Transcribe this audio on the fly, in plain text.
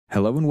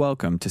Hello and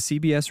welcome to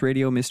CBS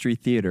Radio Mystery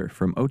Theater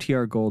from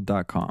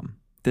OTRGold.com.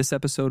 This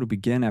episode will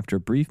begin after a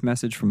brief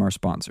message from our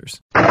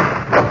sponsors. Come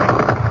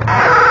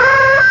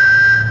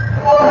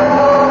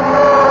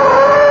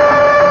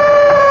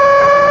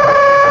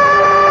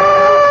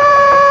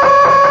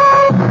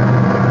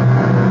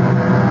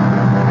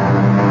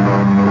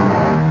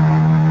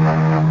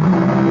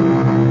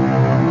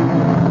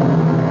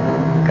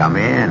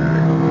in.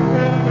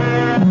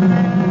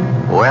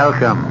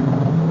 Welcome.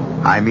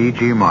 I'm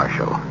E.G.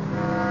 Marshall.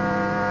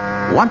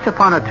 Once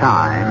upon a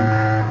time,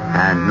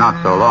 and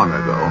not so long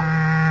ago,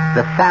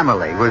 the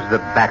family was the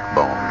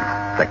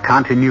backbone, the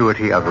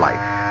continuity of life,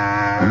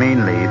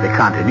 mainly the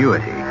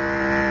continuity.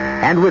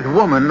 And with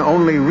woman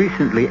only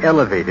recently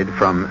elevated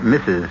from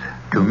Mrs.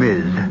 to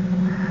Ms.,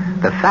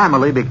 the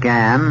family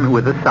began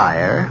with a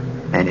sire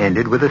and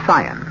ended with a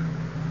scion.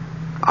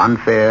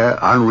 Unfair,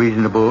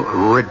 unreasonable,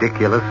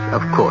 ridiculous,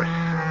 of course,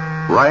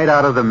 right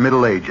out of the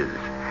Middle Ages.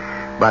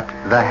 But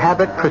the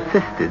habit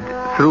persisted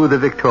through the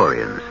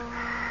Victorians.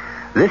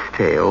 This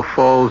tale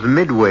falls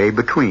midway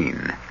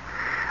between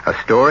a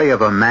story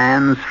of a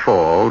man's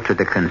fall to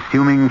the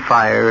consuming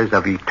fires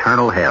of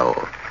eternal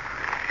hell,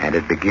 and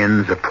it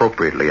begins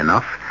appropriately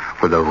enough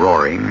with a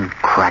roaring,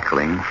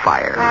 crackling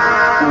fire.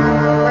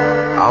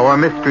 Our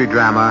mystery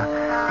drama,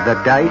 The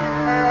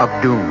Dice of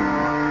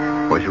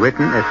Doom, was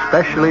written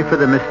especially for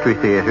the Mystery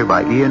Theater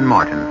by Ian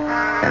Martin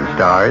and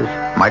stars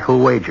Michael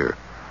Wager.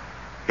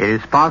 It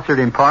is sponsored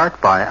in part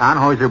by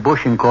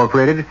Anheuser-Busch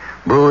Incorporated,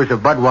 Brewers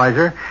of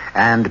Budweiser,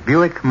 and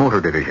Buick Motor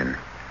Division.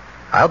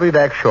 I'll be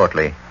back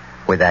shortly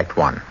with Act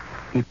One.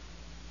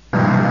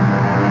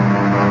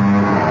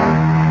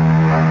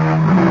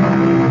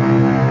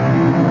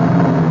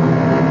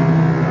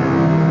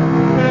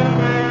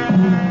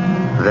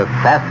 The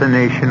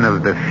fascination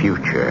of the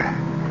future.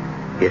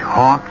 It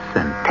haunts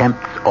and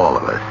tempts all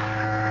of us.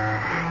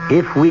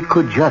 If we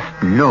could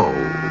just know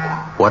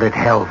what it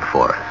held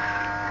for us.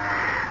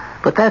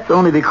 But that's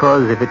only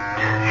because if it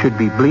should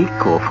be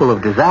bleak or full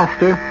of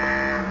disaster,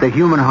 the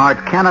human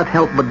heart cannot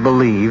help but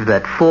believe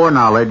that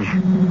foreknowledge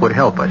would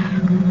help us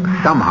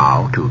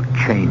somehow to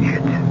change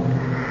it.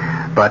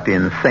 But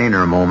in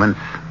saner moments,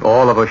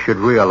 all of us should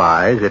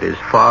realize it is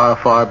far,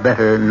 far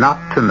better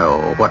not to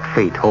know what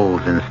fate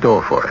holds in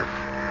store for us.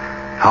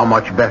 How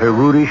much better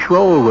Rudy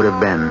Schroll would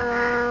have been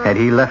had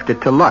he left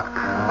it to luck,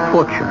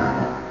 fortune,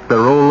 the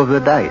roll of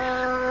the dice.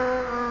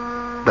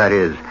 That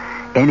is,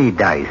 any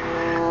dice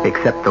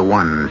except the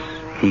ones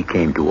he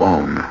came to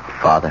own.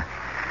 Father?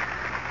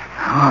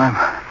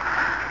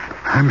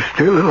 I'm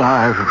still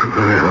alive,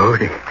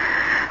 Rudy.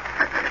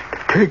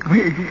 Take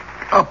me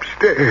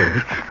upstairs.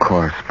 Of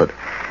course, but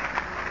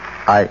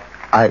I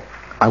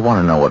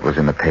want to know what was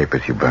in the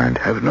papers you burned.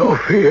 Have no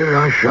fear.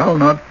 I shall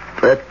not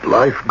let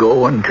life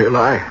go until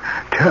I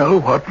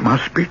tell what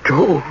must be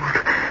told.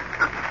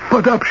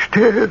 But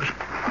upstairs,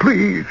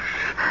 please.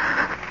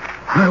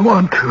 I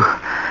want to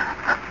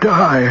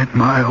die in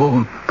my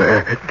own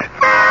bed.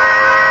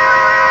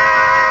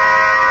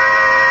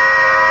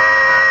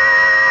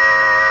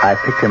 I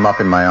picked him up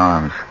in my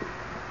arms.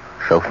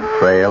 So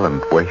frail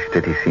and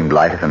wasted, he seemed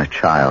lighter than a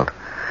child.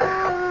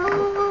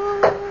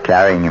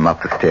 Carrying him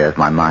up the stairs,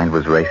 my mind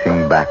was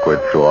racing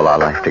backward through all our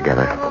life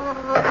together.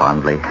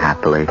 Fondly,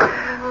 happily,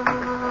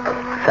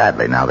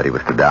 sadly now that he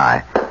was to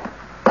die.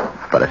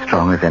 But as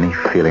strong as any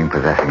feeling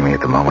possessing me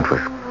at the moment was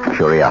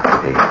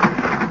curiosity.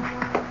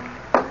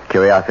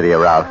 Curiosity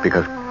aroused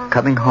because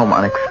coming home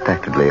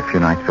unexpectedly a few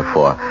nights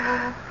before,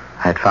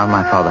 I had found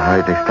my father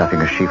hurriedly stuffing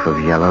a sheaf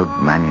of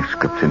yellowed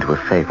manuscripts into a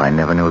safe I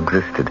never knew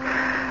existed.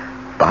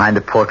 Behind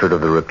the portrait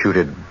of the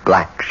reputed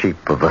black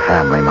sheep of the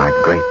family, my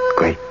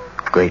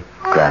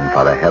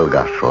great-great-great-grandfather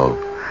Helga Schroll.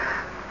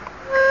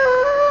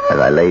 As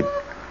I laid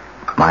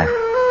my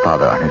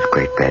father on his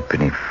great bed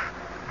beneath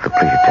the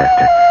pleated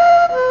tester,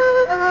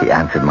 he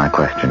answered my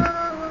question.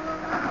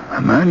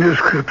 The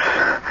manuscripts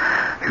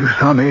you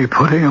saw me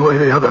putting away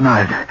the other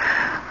night,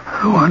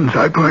 the ones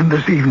I burned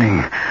this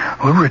evening,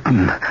 were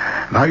written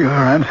by your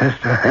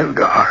ancestor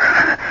Helgar.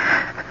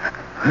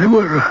 They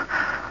were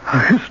a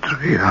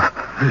history of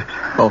this.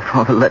 Oh,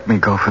 Father, let me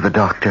go for the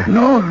doctor.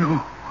 No,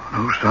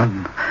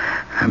 son.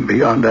 I'm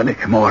beyond any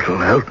mortal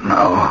help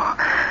now.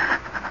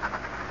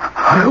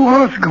 I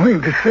was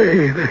going to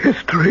say the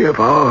history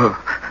of our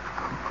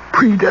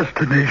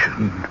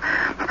predestination.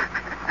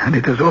 And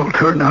it has all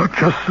turned out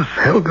just as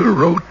Helga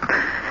wrote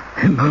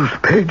in those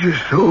pages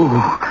so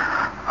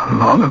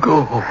long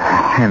ago.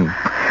 And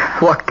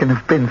what can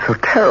have been so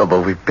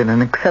terrible? We've been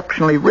an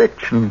exceptionally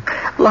rich and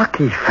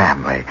lucky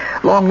family.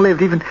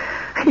 Long-lived.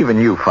 Even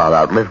you, Father,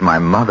 outlived my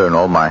mother and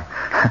all my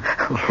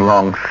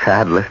long,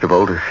 sad list of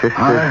older sisters.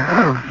 I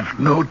have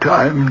no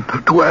time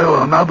to dwell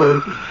on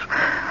others.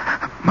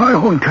 My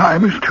own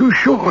time is too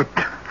short.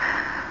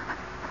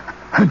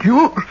 And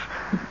yours?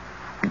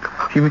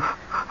 You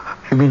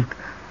mean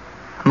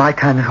my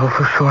time is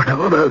also short?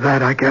 No,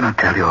 that I cannot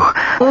tell you.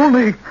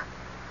 Only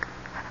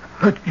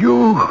that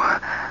you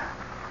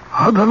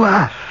are the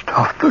last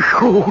of the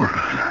Schrolls.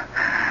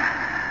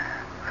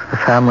 The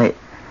family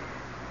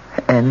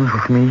ends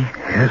with me?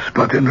 Yes,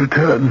 but in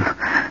return,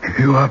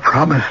 you are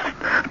promised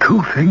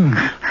 2 things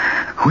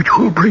which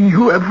will bring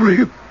you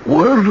every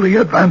worldly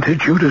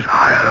advantage you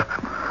desire.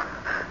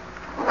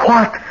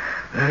 What?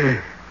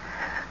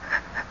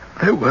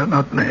 They were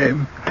not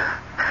named.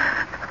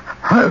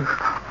 I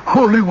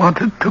only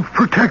wanted to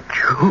protect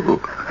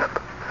you.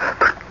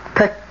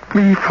 Protect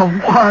me from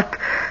what?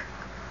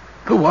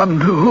 The one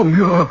to whom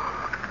your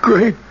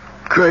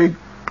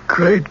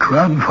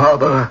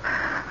great-great-great-grandfather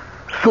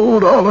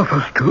sold all of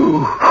us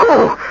to.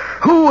 Oh,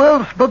 who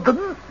else but the...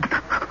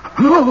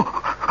 No!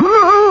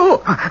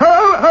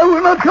 I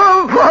will not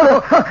come!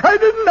 Father, I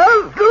didn't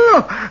ask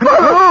to!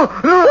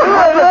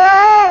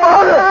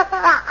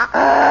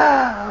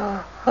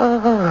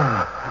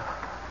 Father!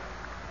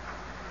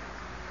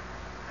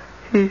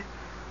 He's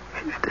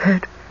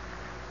dead.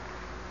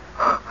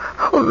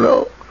 Oh,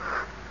 no.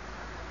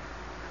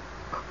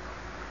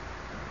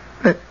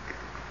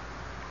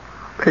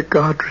 May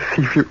God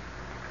receive you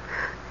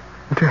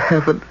into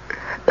heaven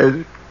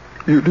as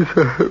you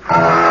deserve.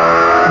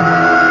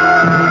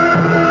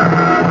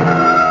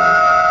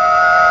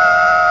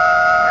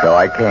 So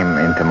I came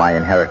into my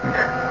inheritance.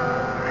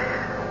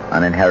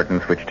 An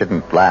inheritance which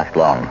didn't last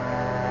long.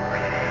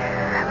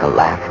 The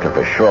last of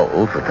the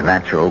Schrolls, with the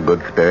natural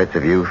good spirits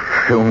of youth,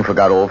 soon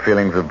forgot all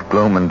feelings of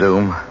gloom and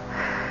doom.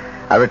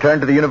 I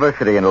returned to the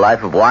university in a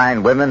life of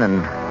wine, women,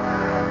 and,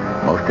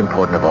 most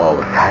important of all,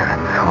 the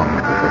siren song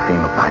that was the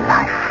theme of my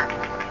life.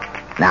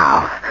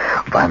 Now,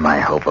 by my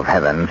hope of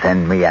heaven,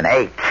 send me an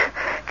 8.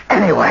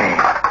 Anyway.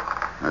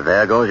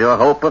 There goes your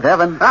hope of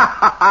heaven.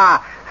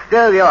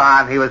 Still,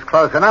 Johann, he was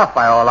close enough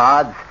by all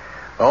odds.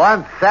 For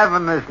once,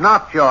 7 is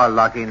not your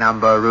lucky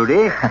number,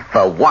 Rudy.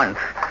 For once?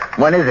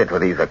 When is it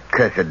with these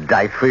accursed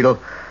dice, Friedel?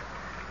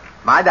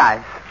 My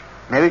dice.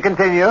 May we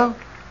continue?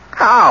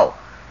 How?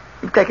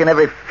 You've taken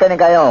every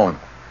pfennig I own.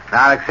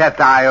 Not except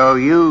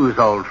IOUs,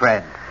 old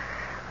friend.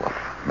 Well,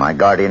 my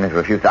guardian has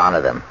refused to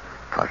honor them.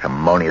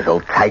 Parsimonious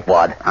old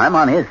tightwad. I'm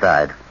on his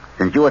side.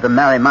 Since you were to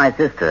marry my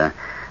sister,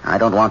 I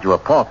don't want you a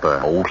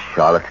pauper. Oh,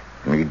 Charlotte,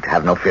 you'd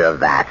have no fear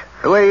of that.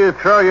 The way you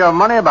throw your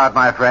money about,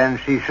 my friend,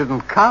 she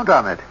shouldn't count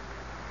on it.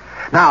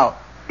 Now,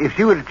 if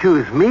she were to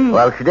choose me...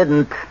 Well, she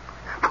didn't.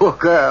 Poor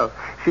girl.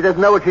 She doesn't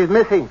know what she's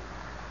missing.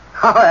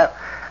 Oh, well,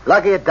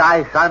 lucky at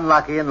dice,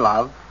 unlucky in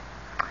love.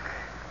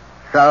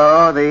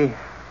 So, the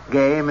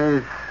game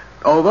is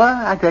over,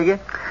 I take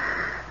it?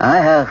 I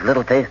have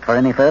little taste for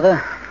any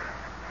further.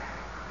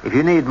 If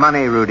you need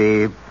money,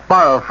 Rudy,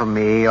 borrow from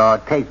me or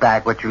take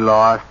back what you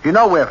lost. You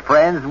know we're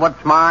friends, and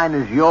what's mine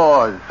is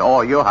yours,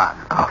 or Johann.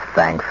 Oh,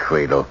 thanks,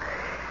 Friedel.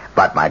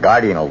 But my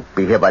guardian will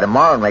be here by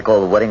tomorrow and make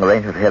all the wedding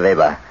arrangements for Herr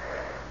Weber.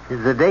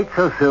 Is the date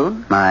so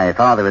soon? My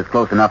father is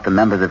close enough to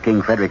members of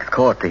King Frederick's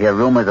court to hear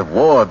rumors of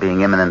war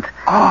being imminent.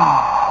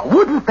 Oh,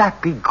 wouldn't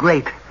that be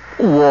great?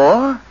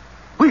 War?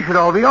 We should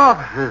all be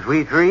officers,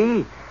 we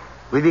 3.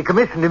 We'd be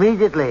commissioned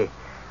immediately.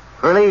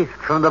 Released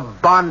from the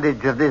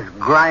bondage of this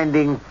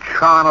grinding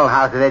charnel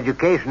house of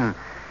education.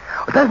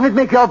 Doesn't it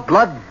make your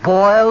blood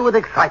boil with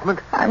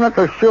excitement? I'm not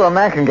so sure a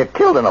man can get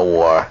killed in a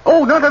war.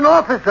 Oh, not an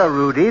officer,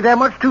 Rudy. They're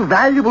much too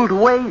valuable to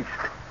waste.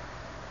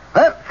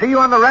 Well, see you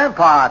on the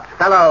ramparts,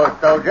 fellow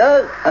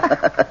soldiers.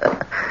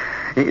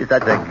 He's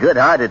such a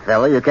good-hearted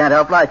fellow, you can't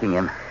help liking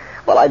him.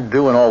 Well, I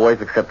do in all ways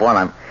except one.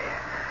 I'm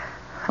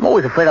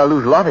always afraid I'll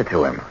lose Lotte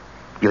to him.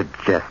 You're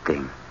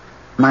jesting.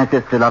 My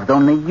sister loves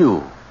only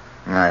you.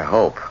 I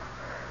hope.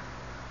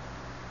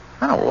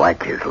 I don't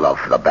like his love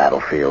for the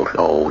battlefield.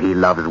 Oh, he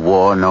loves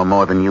war no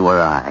more than you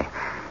or I.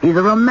 He's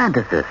a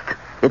romanticist.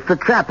 It's the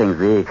trappings,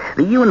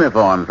 the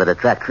uniforms that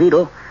attract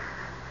Friedel.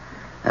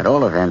 At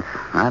all events,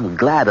 I'm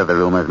glad of the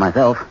rumors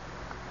myself.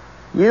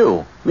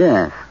 You?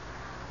 Yes,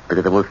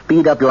 because it will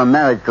speed up your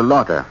marriage to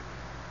Lotte.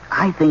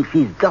 I think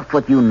she's just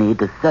what you need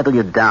to settle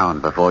you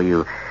down before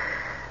you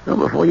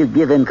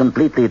give in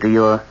completely to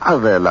your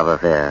other love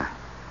affair.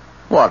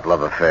 What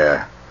love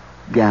affair?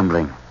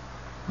 Gambling.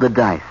 The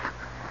dice.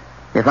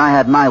 If I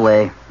had my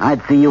way,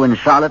 I'd see you and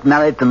Charlotte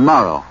married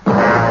tomorrow.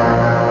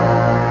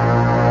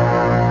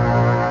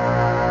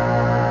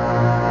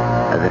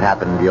 As it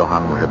happened,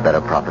 Johann was a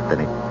better prophet than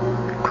he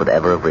could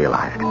ever have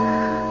realized.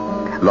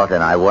 Lotte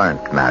and I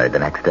weren't married the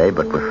next day,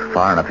 but with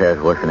foreign affairs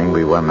worsening,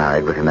 we were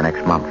married within the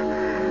next month.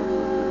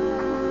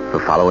 The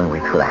following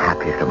weeks were the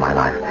happiest of my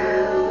life.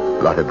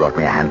 Lotte brought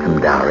me a handsome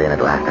dowry, and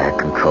at last I had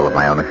control of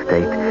my own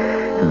estate.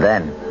 And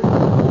then,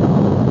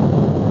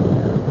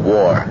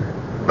 war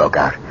broke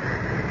out.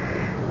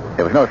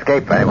 There was no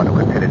escape for anyone who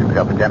considered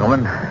himself a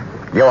gentleman.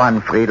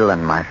 Johann Friedel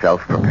and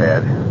myself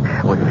prepared.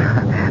 With,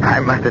 I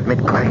must admit,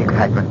 quite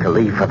excitement to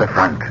leave for the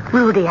front.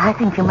 Rudy, I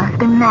think you must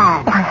be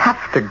mad. I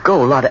have to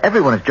go, Lotte.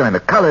 Everyone has joined the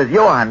colors.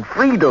 Johann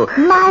Friedel.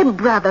 My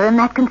brother and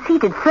that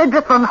conceited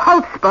Frederick von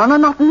Holtzborn are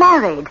not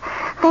married.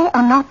 They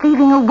are not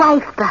leaving a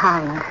wife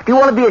behind. Do you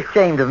want to be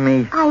ashamed of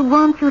me? I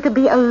want you to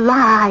be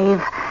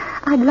alive.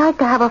 I'd like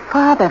to have a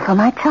father for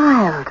my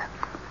child.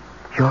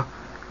 You're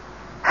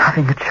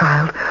having a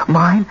child?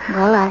 Mine?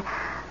 Well,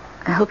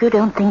 I hope you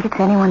don't think it's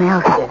anyone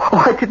else's.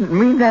 Oh, I didn't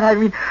mean that. I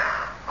mean,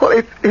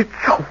 well, it's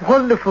so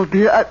wonderful,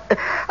 dear.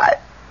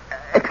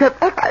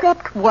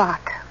 Except what?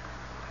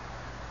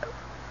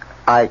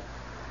 I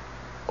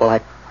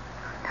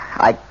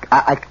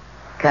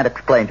can't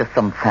explain. Just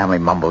some family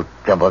mumbo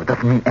jumbo. It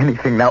doesn't mean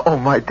anything now. Oh,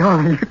 my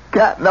darling, you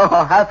can't know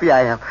how happy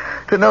I am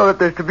to know that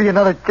there's to be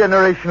another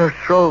generation of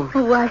Scrolls.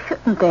 Well, why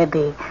shouldn't there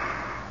be?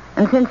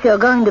 And since you're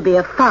going to be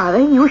a father,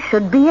 you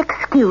should be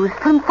excused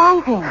from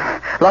fighting.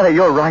 Lotta,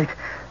 you're right.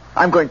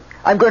 I'm going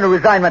to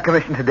resign my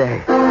commission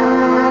today.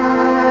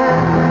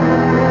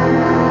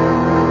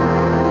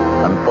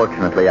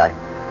 Unfortunately, I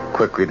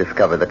quickly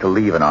discovered that to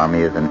leave an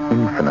army is an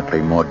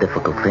infinitely more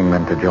difficult thing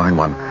than to join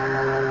one.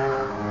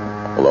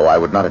 Although I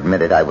would not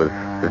admit it, I was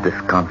as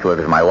disconsolate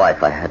as my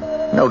wife. I had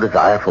no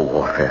desire for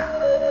warfare.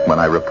 When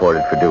I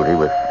reported for duty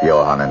with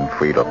Johann and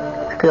Friedel,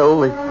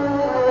 still, the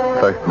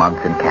first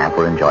months in camp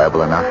were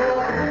enjoyable enough.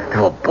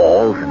 There were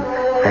balls and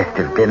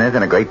festive dinners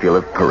and a great deal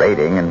of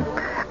parading and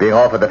being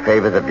offered the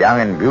favors of young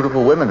and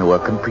beautiful women who were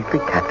completely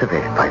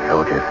captivated by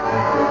soldiers.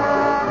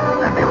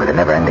 And there were the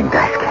never-ending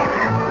dash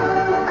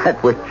games,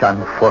 at which,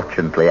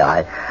 unfortunately,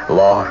 I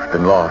lost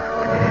and lost.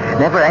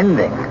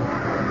 Never-ending.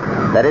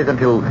 That is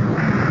until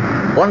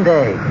one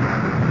day.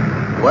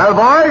 Well,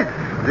 boys,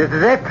 this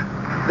is it.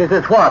 This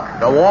is what?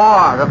 The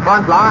war, the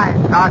front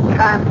line. Our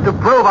chance to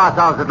prove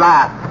ourselves at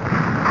last.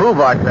 Prove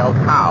ourselves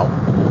how?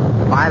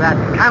 Why, that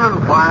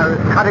cannon fire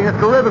is cutting us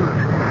to ribbons.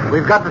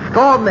 We've got to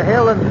storm the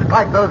hill and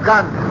strike those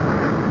guns.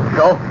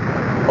 So,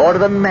 order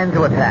the men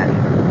to attack.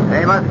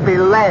 They must be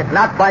led,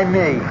 Not by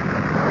me.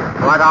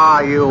 What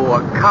are you,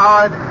 a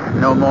coward?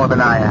 No more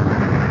than I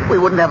am. We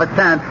wouldn't have a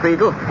chance,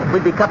 Friedel.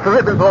 We'd be cut to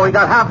ribbons before we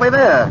got halfway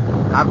there.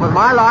 Not with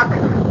my luck.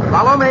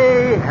 Follow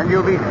me, and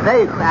you'll be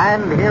safe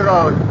and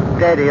heroes.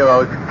 Dead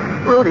heroes.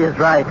 Rudy is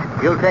right.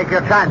 You'll take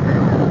your chances.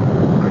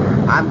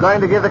 I'm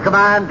going to give the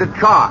command to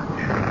charge.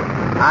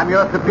 I'm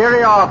your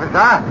superior officer,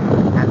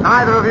 and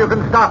neither of you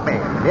can stop me.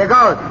 Here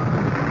goes.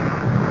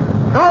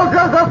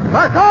 Soldiers of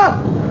Prussia,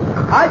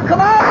 I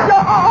command you...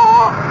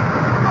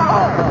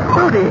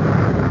 Rudy!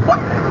 What?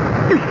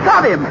 You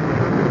shot him!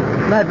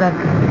 Madman.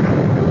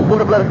 Would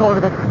have let us all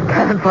into that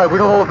cannon fire.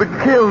 We'd all have been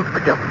killed.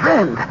 But your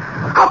friend,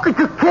 how could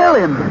you kill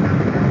him?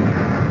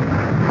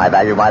 I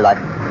value my life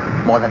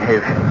more than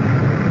his.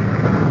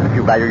 If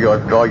you value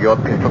yours, draw your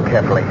pistol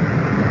carefully.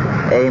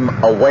 Aim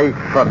away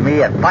from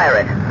me and fire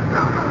it.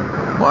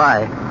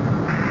 Why?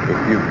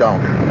 If you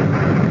don't,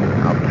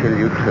 I'll kill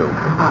you too.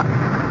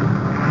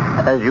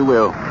 As you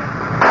will.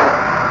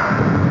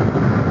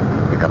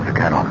 Here comes the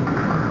colonel.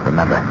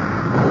 Remember,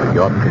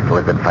 your pistol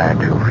has been fired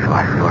too, so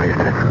I saw you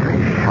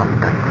innocently shot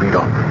that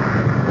Friedel.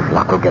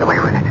 Luck will get away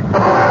with it.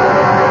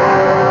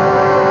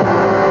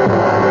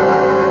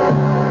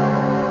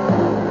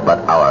 But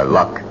our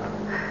luck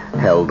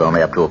held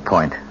only up to a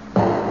point.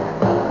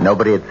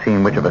 Nobody had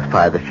seen which of us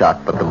fired the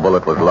shot, but the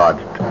bullet was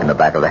lodged in the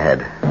back of the head.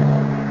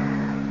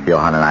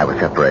 Johann and I were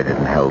separated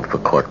and held for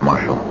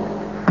court-martial.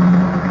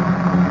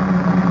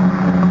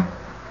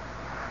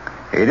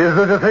 It is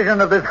the decision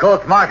of this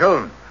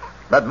court-martial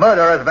that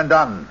murder has been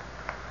done,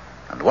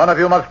 and one of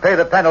you must pay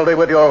the penalty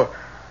with your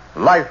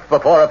life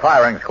before a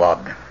firing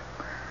squad.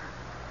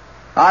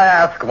 I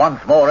ask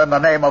once more in the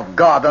name of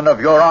God and of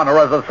your honor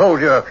as a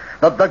soldier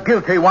that the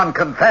guilty one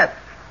confess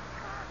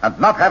and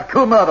not have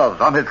two murders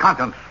on his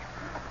conscience.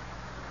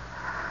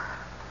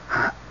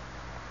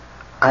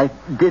 I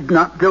did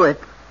not do it.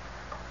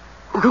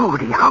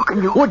 Rudy, how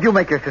can you... Would you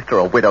make your sister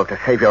a widow to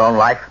save your own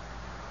life?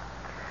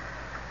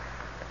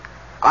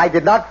 I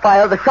did not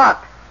fire the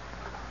shot.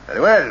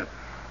 Very well.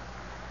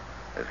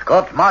 This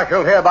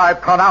court-martial hereby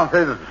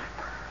pronounces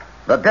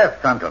the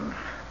death sentence.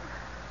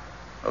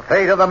 The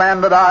fate of the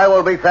man that I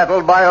will be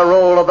settled by a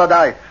roll of the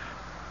dice.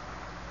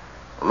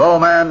 The low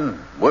man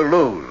will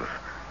lose.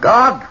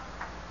 God,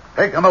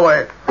 take him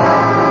away.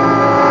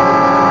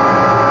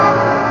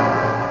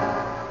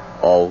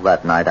 All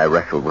that night I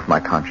wrestled with my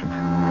conscience.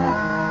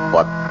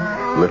 What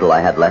little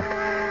I had left.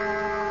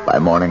 By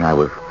morning I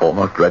was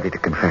almost ready to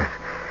confess.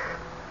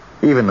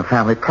 Even the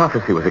family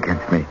prophecy was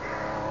against me.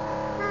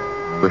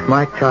 With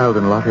my child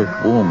in Lotta's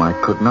womb, I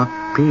could not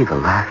be the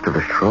last of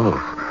the Scrolls.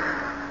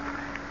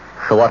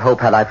 So what hope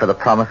had I for the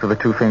promise of the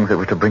two things that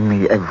were to bring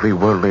me every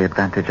worldly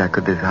advantage I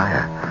could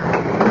desire?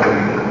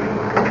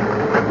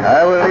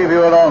 I will leave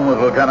you alone with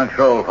Lieutenant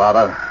Schroll,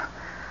 Father.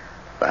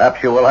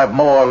 Perhaps you will have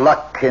more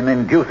luck in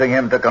inducing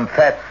him to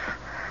confess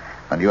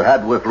than you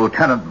had with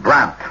Lieutenant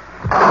Brandt.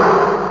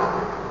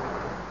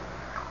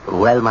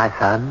 Well, my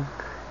son,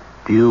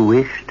 do you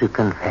wish to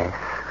confess?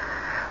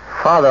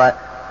 Father,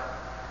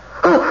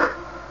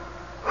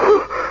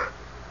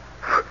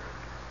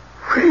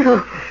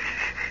 Friedel!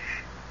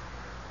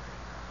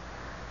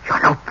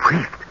 You're no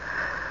priest.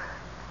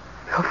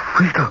 You're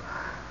Friedel,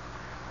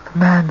 the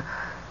man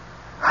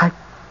I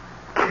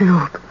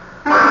killed.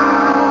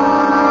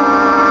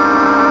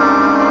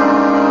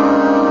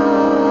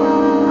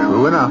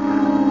 True enough,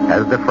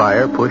 as the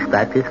friar pushed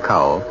back his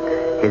cowl,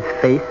 his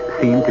face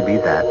seemed to be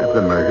that of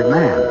the murdered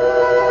man.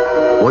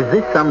 Was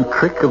this some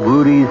trick of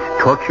Rudy's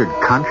tortured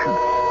conscience?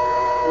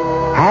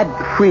 Had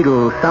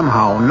Friedel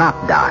somehow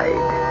not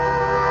died?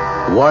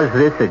 Was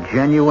this a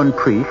genuine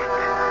priest?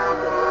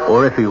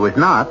 Or if he was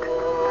not,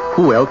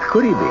 who else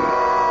could he be?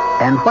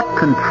 And what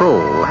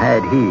control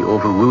had he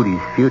over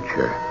Rudy's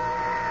future?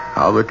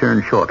 I'll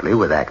return shortly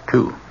with Act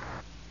 2.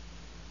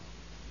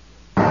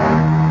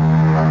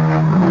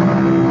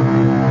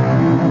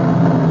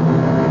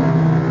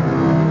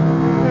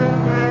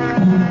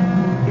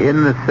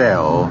 In the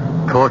cell,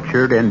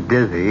 tortured and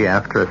dizzy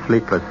after a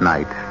sleepless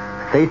night,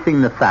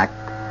 facing the fact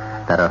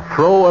that a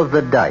throw of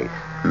the dice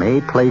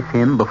may place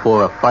him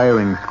before a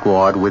firing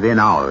squad within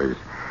hours,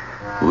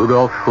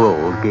 Rudolf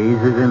Schroll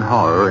gazes in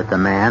horror at the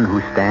man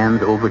who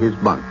stands over his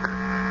bunk,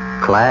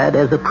 clad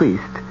as a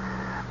priest,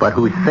 but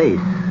whose face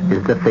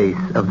is the face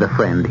of the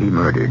friend he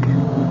murdered.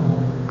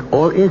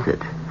 Or is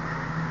it?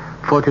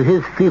 For to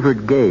his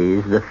fevered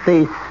gaze, the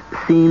face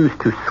seems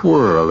to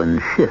swirl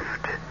and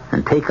shift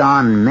and take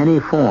on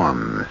many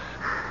forms,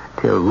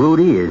 till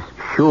Rudy is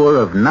sure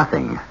of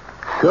nothing.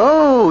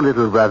 So,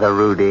 little brother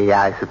Rudy,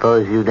 I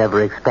suppose you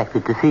never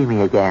expected to see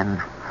me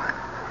again.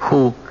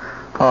 Who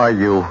are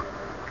you?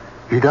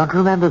 You don't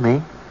remember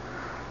me?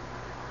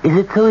 Is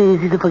it so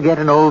easy to forget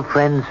an old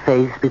friend's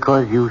face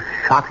because you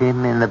shot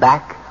him in the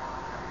back?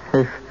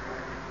 If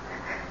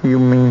you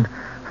mean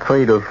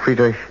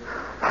Friedrich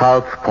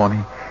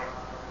Halsborn.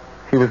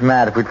 He was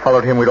mad. If we'd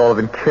followed him, we'd all have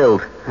been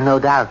killed. No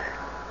doubt.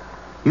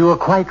 You were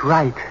quite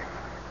right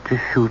to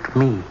shoot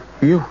me.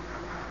 You?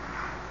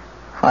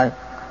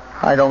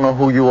 I don't know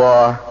who you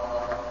are.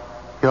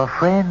 Your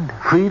friend,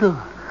 Friedel.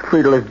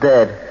 Friedel is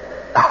dead.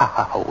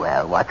 Oh,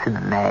 well, what's in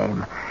the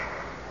name?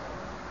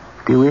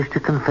 Do you wish to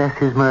confess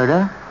his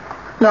murder?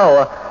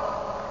 No.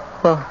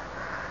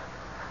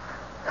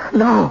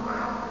 No.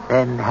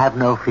 Then have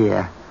no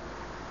fear.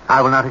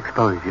 I will not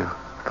expose you.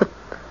 But,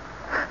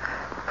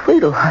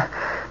 Friedel,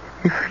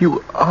 if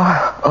you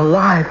are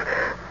alive,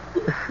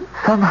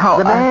 somehow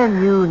the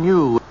man you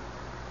knew.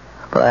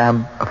 But I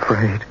am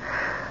afraid.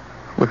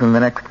 Within the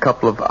next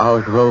couple of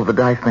hours, the roll of the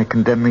dice may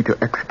condemn me to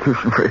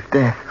execution for his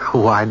death.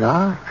 Why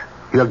not?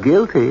 You're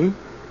guilty.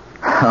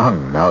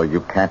 Oh, no,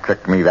 you can't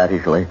trick me that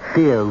easily.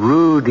 Dear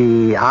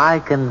Rudy, I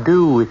can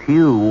do with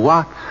you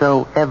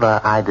whatsoever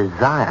I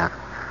desire.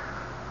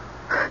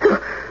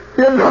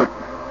 You're not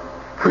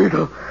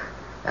Friedel.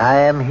 I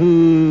am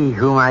he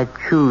whom I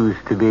choose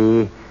to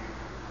be.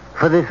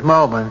 For this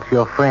moment,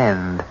 your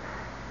friend.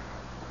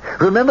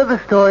 Remember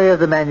the story of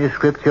the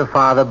manuscript your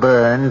father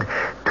burned?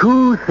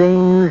 2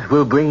 things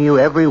will bring you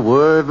every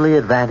worldly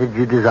advantage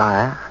you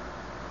desire.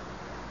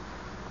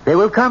 They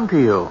will come to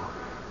you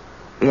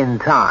in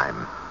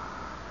time.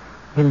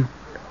 In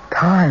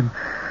time?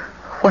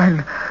 When?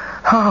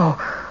 How?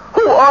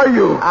 Who are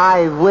you?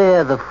 I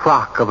wear the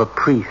frock of a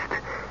priest.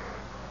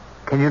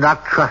 Can you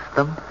not trust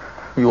them?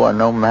 You are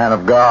no man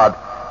of God.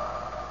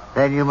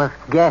 Then you must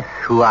guess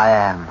who I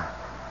am.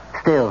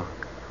 Still,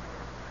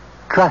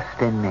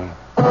 trust in me.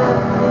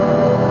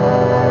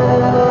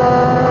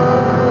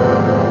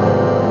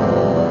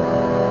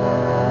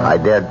 I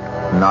dared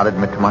not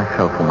admit to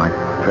myself who my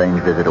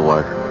strange visitor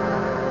was.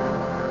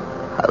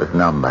 I was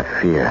numb by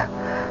fear.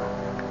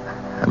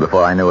 And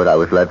before I knew it, I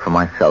was led from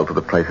my cell to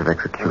the place of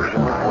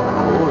execution.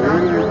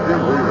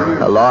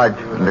 A large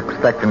and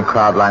expectant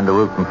crowd lined the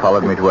route and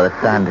followed me to where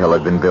a sandhill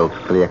had been built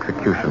for the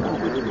execution.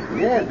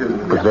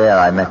 It was there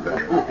I met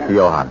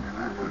Johann.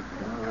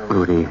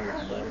 Rudy,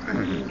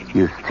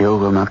 you still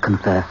will not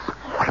confess.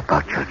 What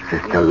about your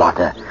sister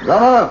Lotte?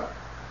 Drummer,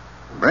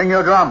 bring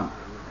your drum.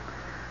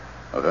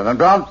 Lieutenant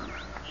Grant,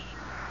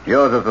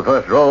 yours is the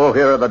first roll.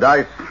 Here are the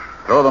dice.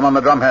 Throw them on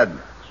the drumhead.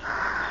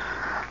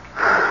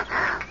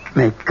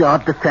 May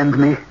God defend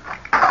me.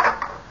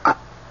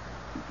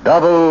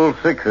 Double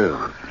sixes.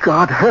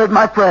 God heard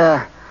my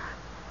prayer.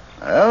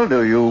 Well,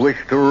 do you wish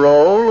to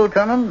roll,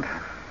 Lieutenant?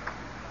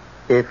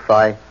 If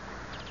I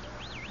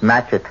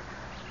match it,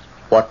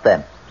 what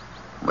then?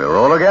 We'll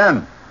roll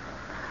again.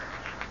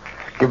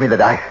 Give me the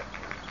dice.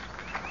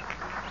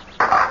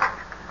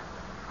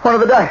 One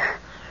of the dice.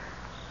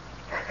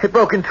 It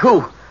broke in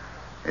 2.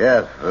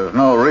 Yes, there's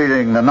no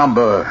reading the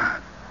number.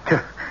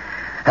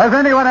 Has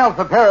anyone else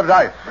a pair of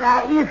dice?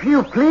 If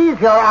you please,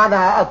 Your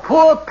Honor, a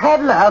poor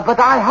peddler, but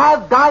I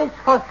have dice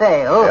for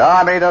sale. The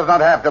army does not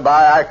have to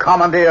buy. I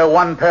commandeer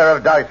 1 pair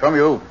of dice from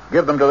you.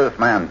 Give them to this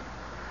man.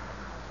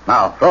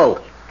 Now, throw.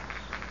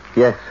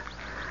 Yes,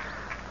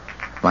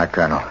 my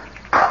colonel.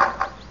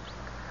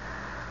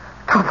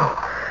 Double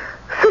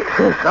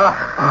sixes.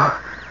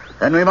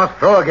 Then we must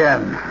throw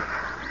again.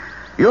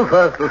 You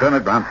first,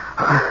 Lieutenant Grant.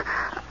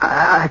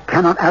 I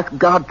cannot ask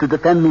God to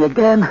defend me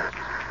again.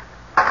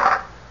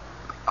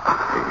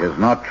 He has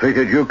not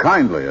treated you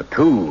kindly. A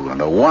 2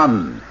 and a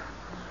 1.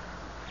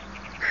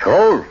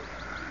 Schroll.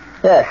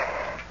 Yes.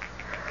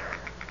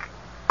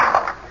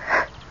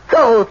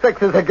 So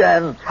 6s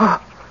again.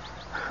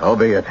 So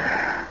be it.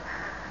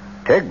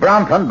 Take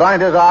Brandt and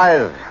bind his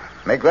eyes.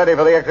 Make ready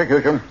for the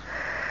execution.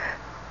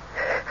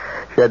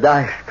 Your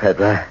dice,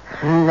 peddler.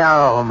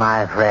 No,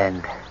 my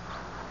friend.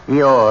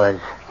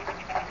 Yours.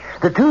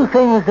 The 2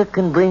 things that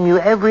can bring you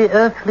every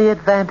earthly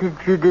advantage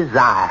you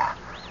desire,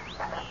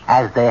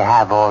 as they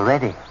have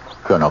already.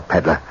 You're no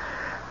peddler.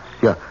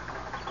 You're...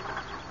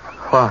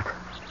 What?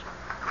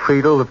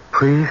 Friedel the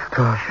priest?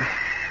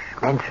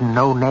 Mention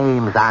no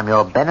names. I'm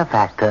your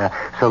benefactor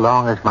so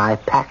long as my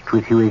pact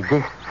with you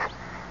exists.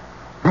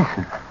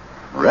 Listen.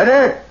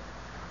 Ready?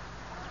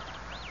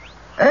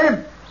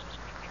 Aim!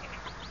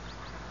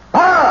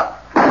 Fire!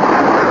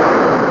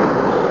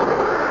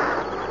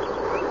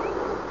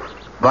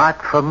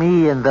 But for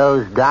me and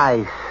those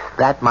dice,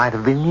 that might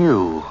have been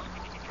you.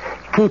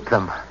 Keep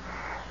them.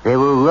 They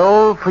will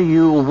roll for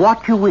you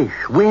what you wish,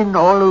 win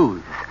or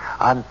lose,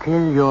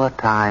 until your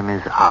time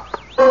is up.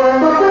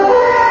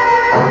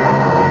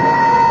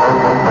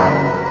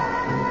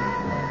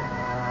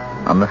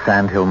 On the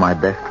sandhill, my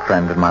best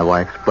friend and my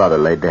wife's brother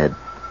lay dead,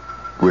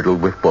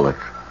 riddled with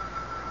bullets.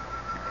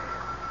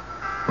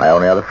 My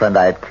only other friend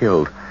I had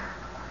killed.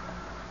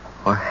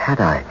 Or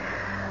had I?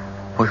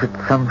 Was it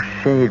some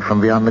shade from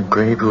beyond the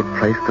grave who had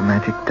placed the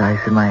magic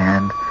dice in my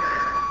hand?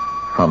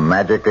 Some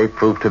magic they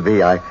proved to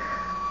be. I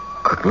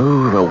could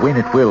lose or win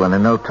at will, and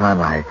in no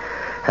time I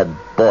had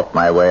bought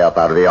my way up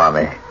out of the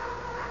army.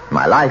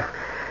 My life,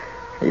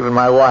 even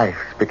my wife's,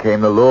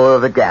 became the lure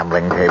of the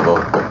gambling table.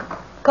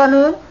 Come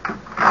in.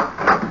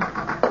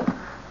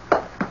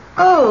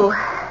 Oh,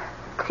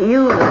 it's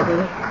you,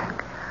 Ruby.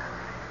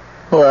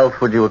 Who else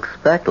would you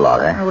expect,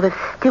 Lottie? Oh, the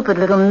stupid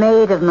little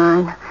maid of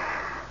mine.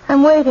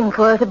 I'm waiting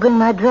for her to bring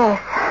my dress.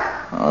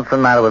 What's the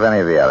matter with any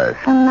of the others?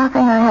 And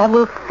nothing I have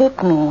will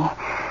fit me.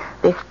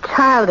 This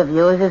child of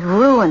yours is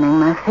ruining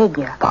my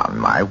figure. Upon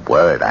my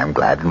word, I'm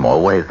glad in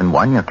more ways than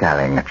one you're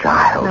carrying a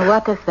child. Now,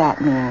 what does that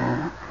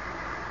mean?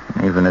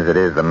 Even as it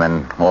is, the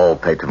men all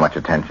pay too much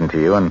attention to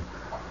you, and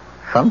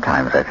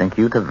sometimes I think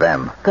you to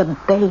them. The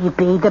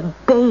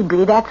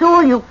baby, that's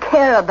all you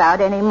care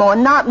about anymore.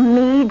 Not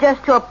me,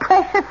 just your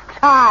precious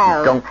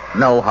child. You don't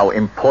know how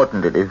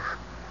important it is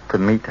to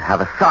me to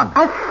have a son.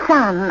 A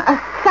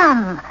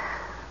son.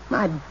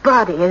 My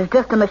body is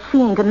just a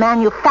machine to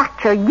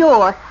manufacture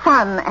your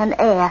son and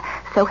heir.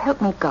 So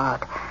help me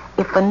God,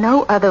 if for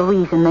no other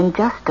reason than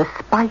just to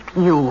spite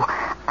you,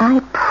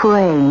 I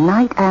pray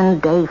night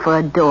and day for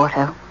a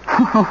daughter.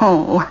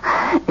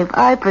 If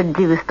I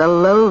produced a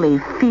lowly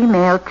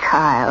female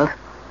child,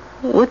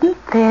 wouldn't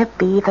there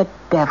be the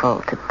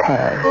devil to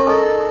pay? In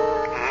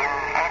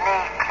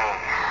any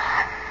case,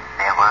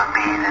 there will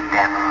be the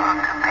devil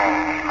to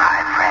pay,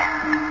 my friend.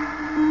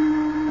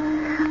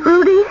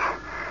 Rudy?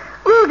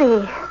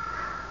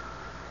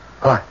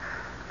 What?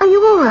 Are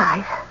you all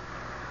right?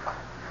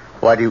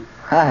 Why do you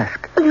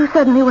ask? Well, you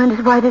suddenly went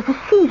as white as a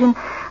sheet and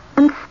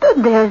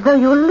stood there as though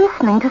you were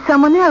listening to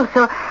someone else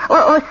or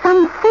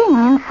something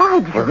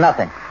inside you. It was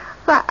nothing.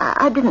 Well,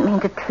 I didn't mean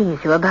to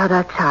tease you about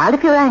our child.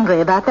 If you're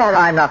angry about that...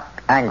 I'm not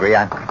angry.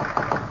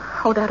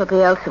 Oh, that'll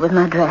be Elsa with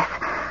my dress.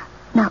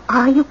 Now,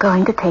 are you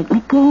going to take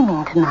me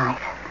gaming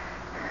tonight?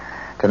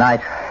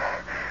 Tonight?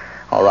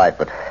 All right,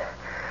 but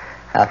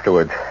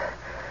afterwards,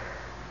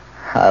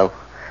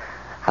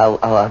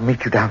 I'll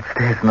meet you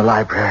downstairs in the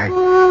library.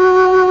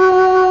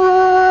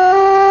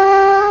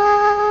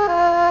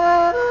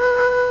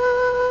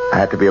 I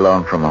had to be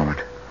alone for a moment.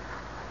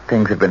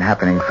 Things had been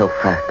happening so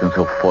fast and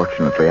so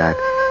fortunately, I'd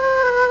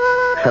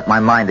shut my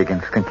mind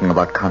against thinking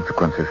about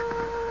consequences.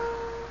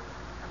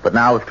 But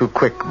now, with 2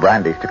 quick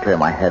brandies to clear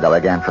my head, I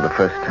began for the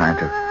first time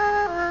to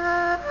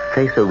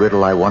face a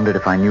riddle I wondered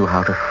if I knew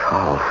how to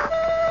solve.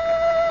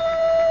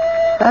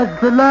 As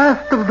the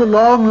last of the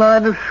long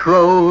line of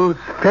Shrolls,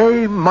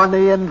 fame,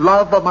 money, and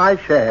love are my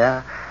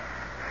share,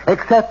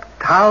 except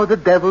how the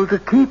devil to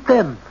keep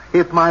them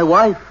if my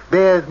wife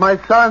bears my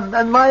son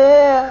and my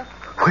heir.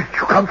 Where did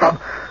you come from?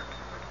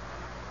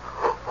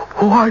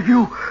 Who are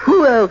you?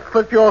 Who else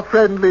but your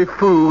friendly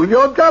fool,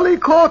 your jolly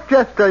court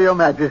jester, your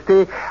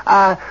majesty?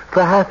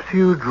 Perhaps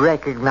you'd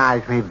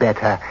recognize me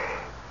better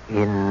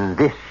in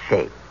this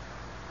shape.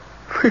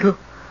 Friedel,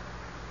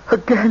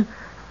 again?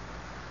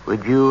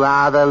 Would you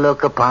rather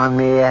look upon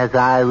me as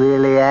I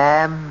really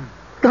am?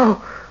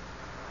 No.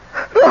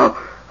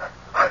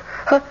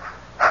 I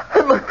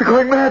must be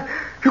going mad.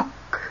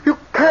 You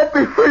can't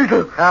be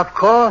Friedel. Of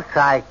course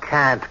I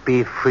can't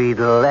be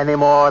Friedel any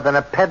more than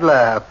a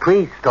peddler, a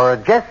priest, or a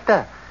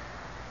jester.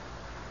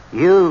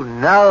 You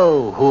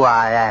know who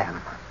I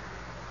am.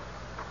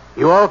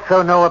 You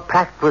also know a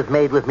pact was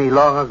made with me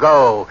long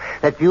ago,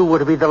 that you were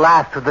to be the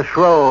last of the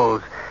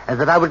Shrolls, and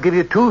that I would give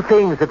you 2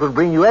 things that would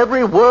bring you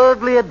every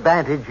worldly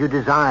advantage you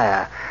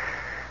desire.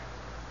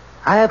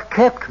 I have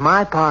kept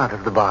my part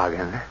of the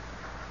bargain.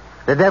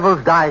 The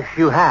devil's dice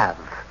you have.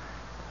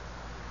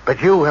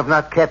 But you have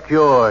not kept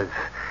yours.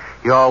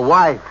 Your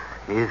wife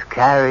is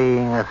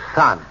carrying a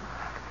son.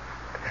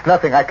 There's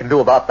nothing I can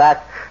do about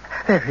that.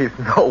 There is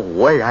no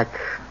way I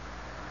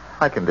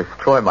can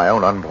destroy my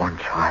own unborn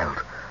child.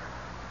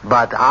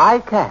 But I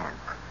can.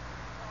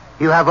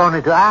 You have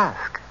only to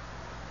ask.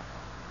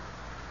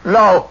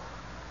 No.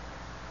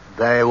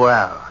 Very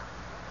well.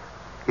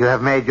 You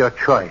have made your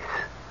choice.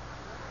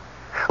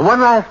 One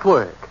last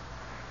word.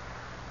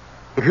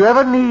 If you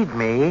ever need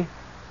me,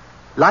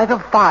 light a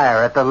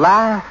fire at the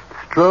last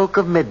stroke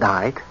of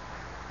midnight,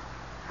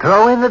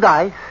 throw in the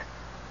dice,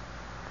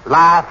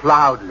 laugh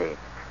loudly.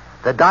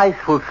 The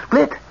dice will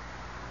split,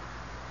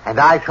 and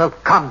I shall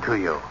come to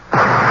you.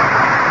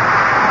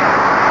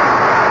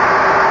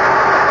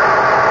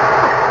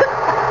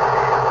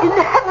 In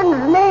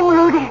heaven's name,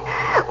 Rudy,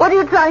 what are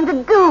you trying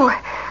to do?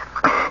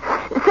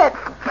 Set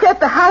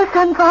the house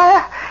on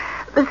fire?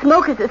 The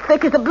smoke is as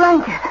thick as a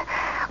blanket.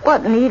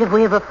 What need have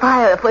we of a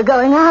fire if we're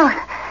going out?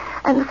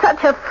 And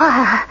such a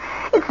fire.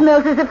 It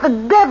smells as if the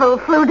devil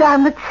flew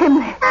down the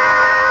chimney.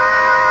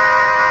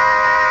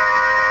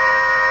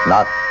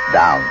 Not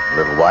down,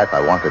 little wife,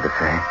 I wanted to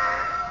say.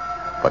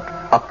 But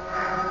up.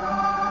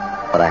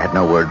 But I had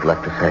no words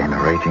left to say in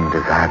a raging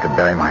desire to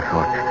bury my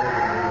thoughts.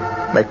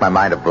 Make my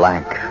mind a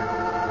blank.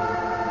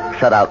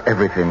 Shut out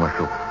everything with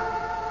the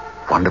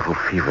wonderful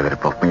fever that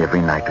brought me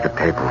every night to the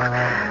tables. Where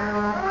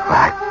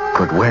I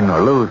could win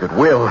or lose at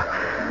will.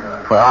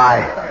 Where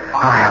I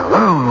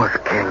alone was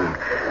king.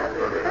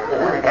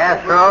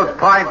 Casserole's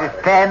point is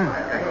 10.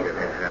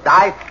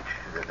 Dice.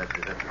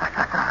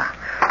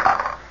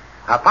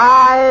 A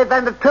 5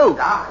 and a 2.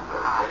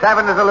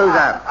 7 is the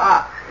loser.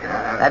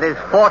 That is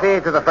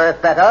 40 to the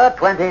first better,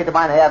 20 to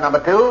Mynheer number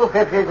 2,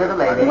 50 to the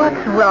lady.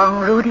 What's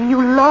wrong, Rudy?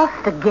 You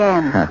lost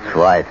again. That's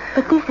right.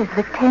 But this is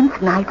the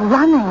 10th night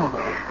running.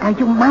 Now,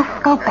 you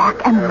must go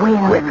back and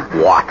win. With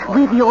what?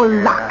 With your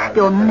luck,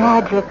 your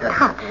magic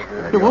touch.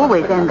 You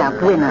always end up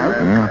winners.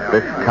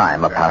 This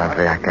time,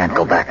 apparently, I can't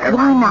go back.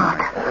 Why not?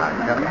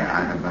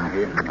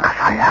 Because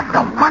I have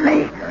no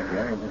money.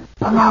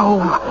 No,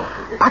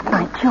 but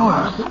my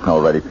jewels.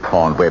 Already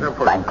pawned. We're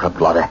bankrupt,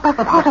 Lottie. But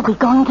what are we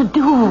going to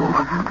do?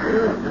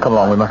 Come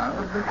along,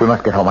 we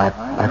must get home. I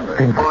have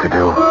things to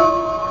do.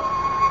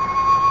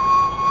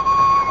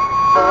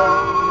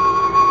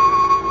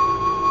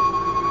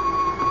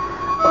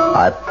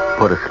 I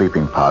put a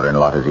sleeping powder in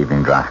Lotta's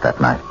evening draught that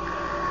night.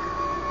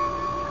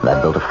 And I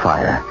built a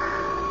fire,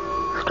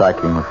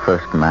 striking the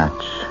first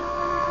match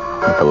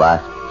at the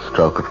last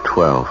stroke of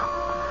 12.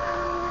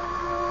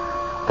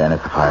 Then as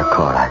the fire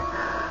caught, I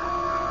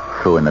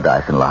threw in the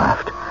dice and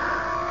laughed.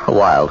 A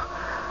wild,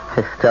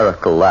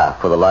 hysterical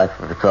laugh with a life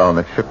of its own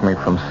that shook me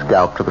from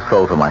scalp to the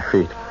soles of my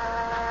feet.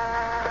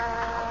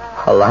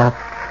 A laugh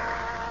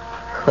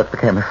that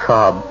became a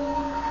sob.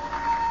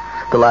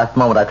 At the last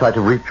moment, I tried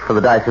to reach for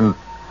the dice and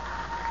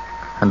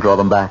draw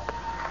them back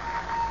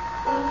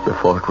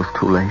before it was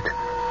too late.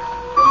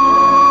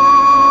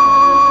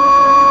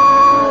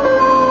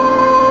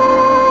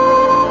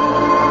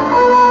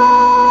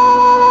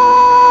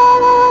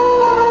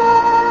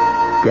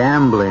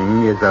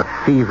 Gambling is a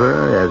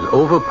fever as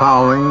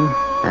overpowering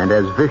and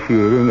as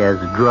vitiating as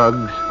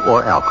drugs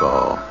or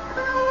alcohol.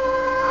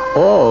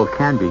 All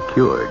can be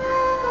cured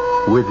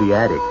with the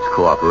addict's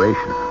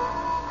cooperation.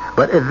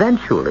 But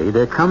eventually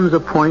there comes a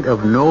point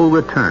of no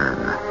return.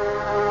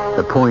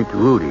 The point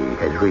Rudy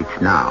has reached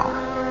now.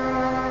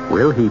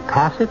 Will he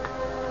pass it?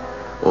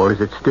 Or is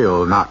it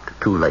still not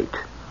too late?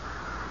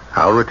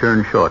 I'll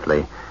return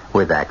shortly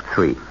with Act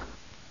 3.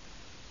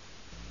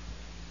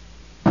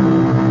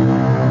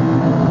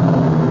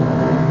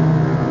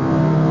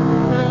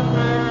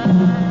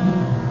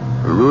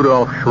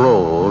 Rudolf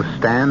Schroll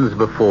stands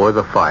before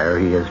the fire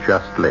he has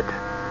just lit,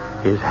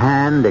 his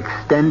hand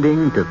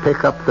extending to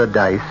pick up the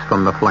dice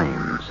from the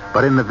flames.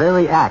 But in the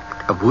very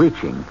act of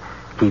reaching,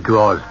 he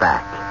draws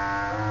back.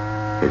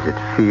 Is it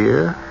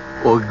fear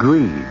or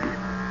greed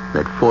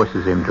that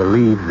forces him to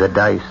leave the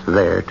dice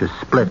there to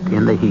split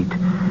in the heat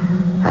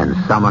and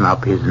summon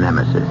up his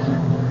nemesis?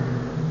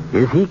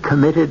 Is he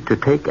committed to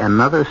take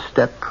another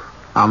step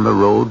on the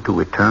road to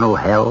eternal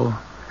hell?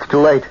 It's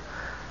too late.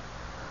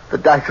 The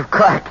dice have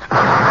cracked.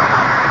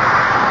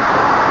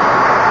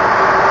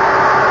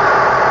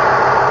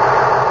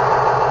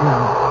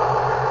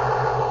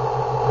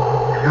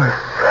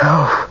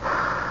 Yourself.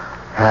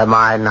 Am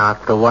I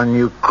not the one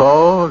you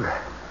called?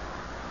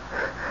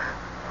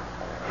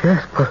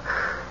 Yes, but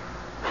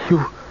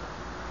you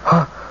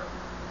are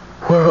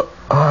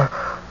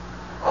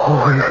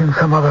always in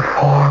some other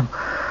form.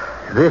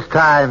 This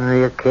time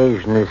the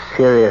occasion is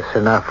serious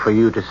enough for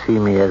you to see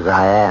me as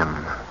I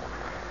am.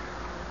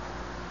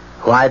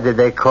 Why did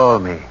they call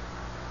me?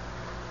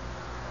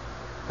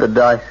 The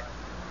dice.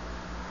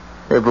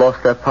 They've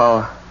lost their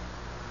power.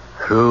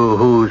 Through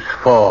whose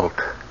fault?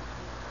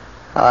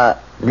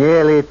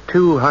 Nearly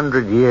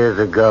 200 years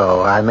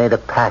ago, I made a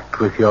pact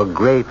with your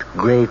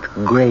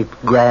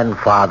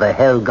great-great-great-grandfather,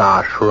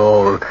 Helgar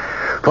Schroll.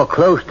 For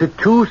close to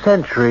 2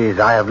 centuries,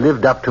 I have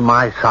lived up to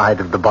my side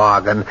of the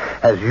bargain,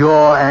 as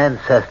your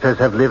ancestors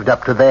have lived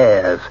up to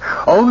theirs.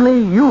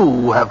 Only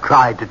you have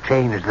tried to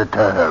change the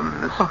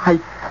terms. I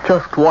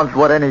just want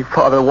what any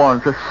father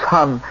wants, a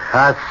son.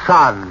 A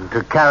son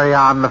to carry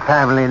on the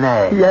family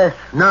name? Yes.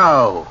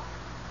 No.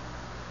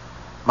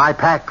 My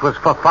pact was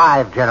for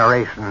 5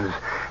 generations,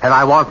 and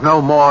I want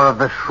no more of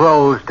the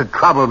Schrolls to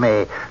trouble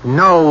me.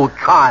 No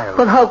child.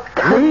 But how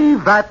can...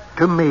 Leave that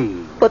to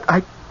me. But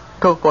I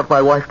don't want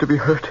my wife to be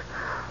hurt.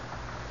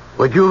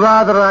 Would you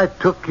rather I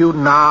took you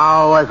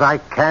now, as I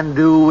can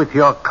do with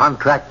your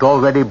contract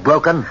already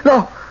broken?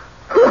 No.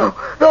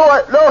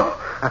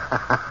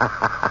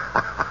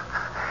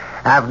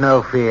 Have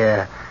no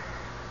fear.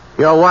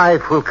 Your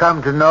wife will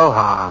come to no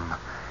harm.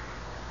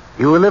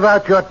 You will live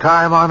out your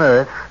time on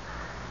Earth,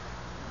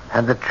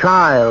 and the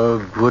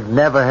child would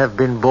never have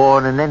been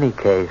born in any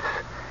case.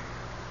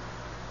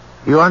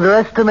 You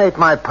underestimate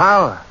my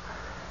power,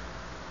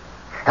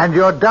 and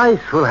your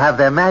dice will have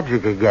their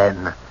magic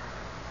again.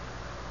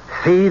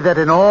 See that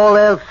in all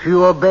else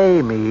you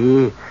obey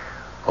me,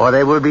 or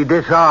they will be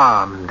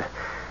disarmed,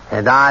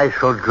 and I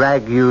shall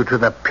drag you to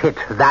the pit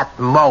that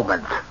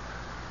moment.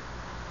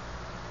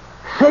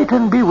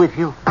 Satan be with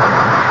you.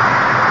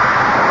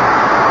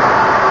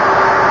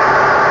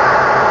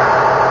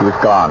 He was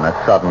gone as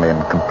suddenly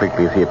and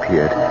completely as he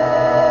appeared.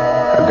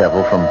 A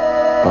devil from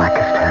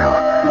blackest hell.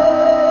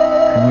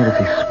 And yet as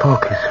he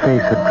spoke, his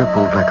face had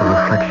rippled like a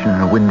reflection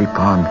in a windy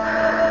pond,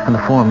 and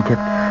the form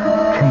kept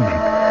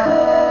changing.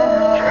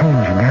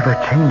 Changing, ever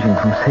changing,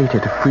 from satyr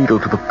to Friedel,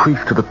 to the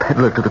priest, to the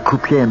peddler, to the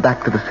croupier, and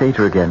back to the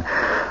satyr again.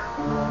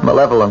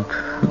 Malevolent,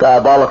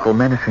 diabolical,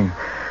 menacing.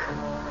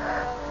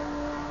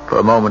 For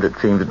a moment it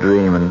seemed a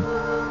dream, and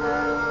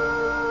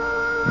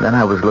then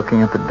I was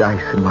looking at the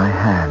dice in my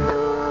hand.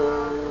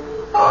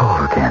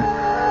 Whole again.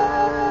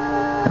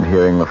 And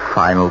hearing the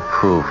final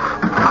proof.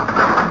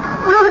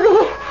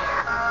 Rudy!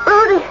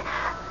 Rudy!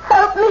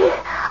 Help me!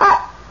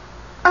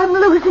 I'm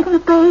losing the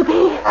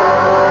baby.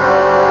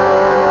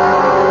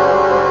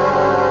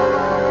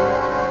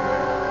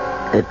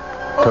 It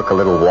took a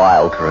little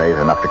while to raise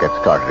enough to get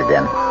started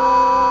again.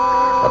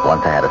 But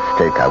once I had a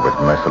stake, I was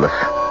merciless.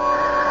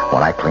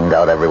 When I cleaned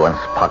out everyone's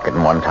pocket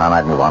in one town,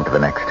 I'd move on to the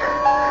next.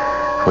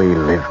 We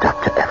lived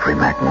up to every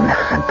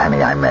magnificent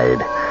penny I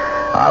made.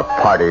 Our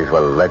parties were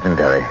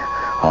legendary,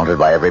 haunted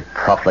by every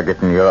profligate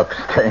in Europe,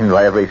 stained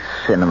by every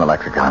sin in the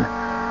lexicon.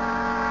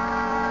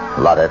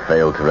 Lotte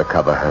failed to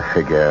recover her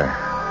figure.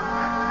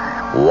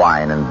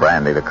 Wine and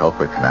brandy the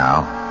culprits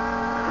now.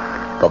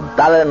 The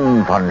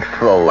Baron von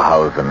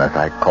Schrollhausen, as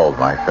I called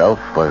myself,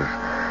 was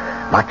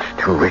much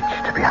too rich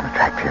to be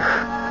unattractive.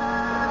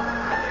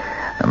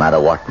 No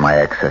matter what my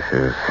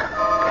excesses.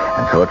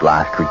 And so at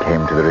last we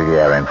came to the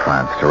Riviera in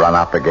France to run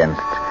up against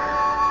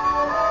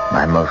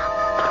my most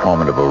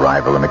formidable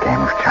rival in the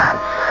game of chance.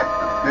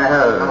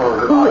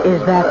 Who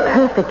is that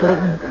perfectly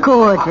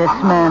gorgeous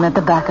man at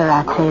the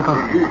baccarat table?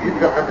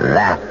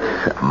 That,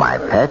 my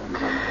pet,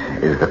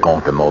 is the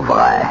Comte de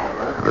Mauvrais,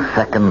 the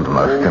second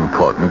most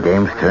important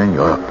gamester in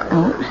Europe.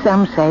 Oh,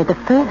 some say the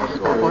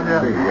first.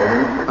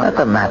 That's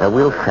a matter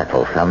we'll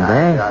settle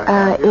someday.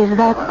 Is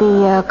that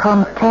the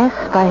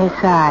Comtesse by his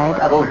side?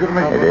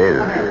 It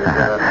is.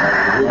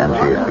 And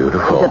she is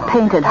beautiful. She's a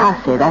painted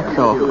hussy, that's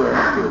all.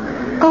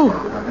 Oh,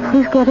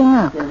 he's getting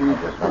up.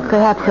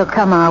 Perhaps he'll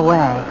come our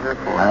way.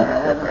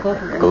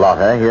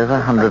 Lotte, here's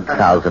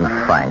 100,000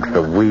 francs.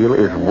 The wheel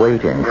is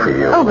waiting for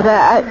you. Oh, but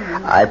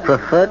I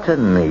prefer to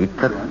meet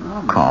the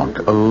Comte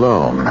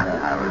alone.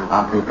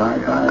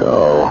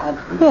 Go.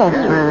 Yes,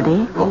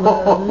 Rudy.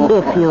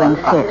 If you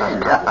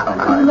insist.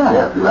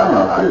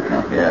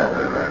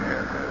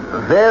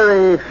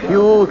 Very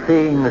few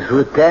things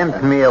would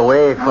tempt me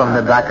away from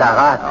the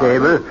baccarat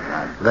table,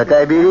 but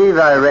I believe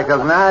I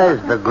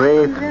recognize the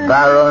great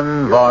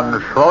Baron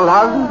von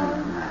Schrollhausen.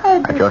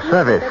 At your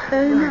service.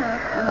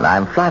 And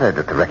I'm flattered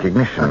at the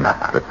recognition.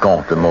 The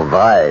Comte de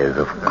Mauvrais is,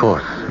 of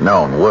course,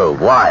 known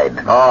worldwide.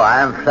 Oh, I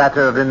am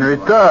flattered in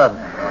return.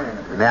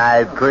 May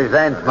I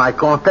present my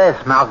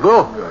Comtesse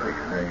Margot,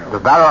 the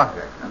Baron?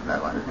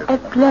 A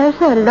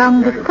pleasure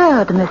long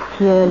deferred,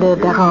 Monsieur le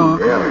Baron.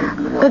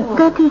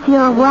 That is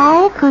your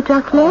wife who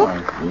just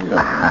left?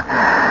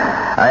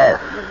 Yes,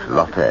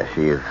 Lotte,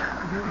 she is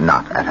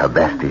not at her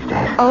best these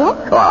days. Oh?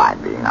 Well, I'm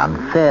being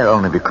unfair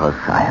only because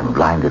I am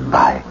blinded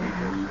by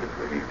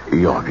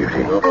your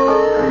beauty.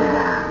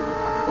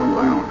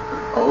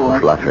 The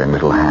fluttering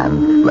little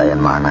hand lay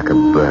in mine like a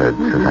bird's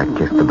as I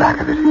kissed the back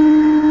of it.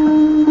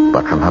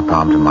 But from her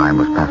palm to mine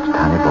was passed a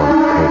tiny ball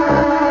of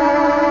paper.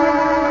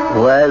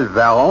 Well,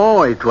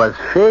 Baron, it was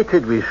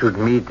fated we should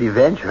meet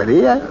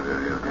eventually.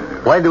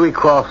 When do we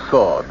cross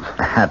swords?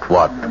 At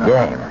what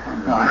game?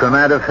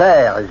 Chemin de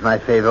fer is my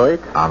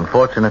favorite.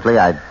 Unfortunately,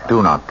 I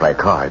do not play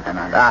cards.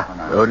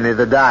 Only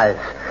the dice.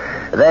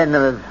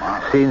 Then,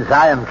 since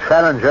I am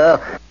challenger,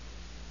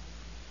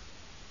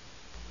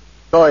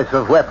 choice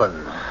of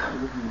weapons.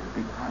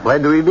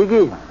 When do we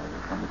begin?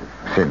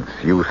 Since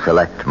you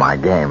select my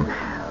game,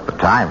 the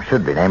time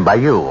should be named by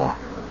you.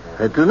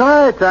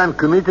 Tonight, I'm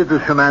committed to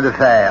Chemin de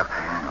Fer.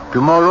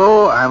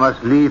 Tomorrow, I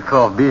must leave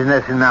for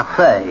business in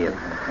Marseille.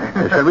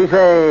 Shall we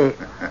say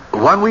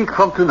 1 week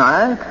from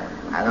tonight?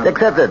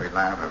 Accepted.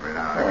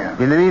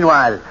 In the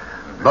meanwhile,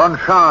 bonne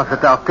chance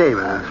at our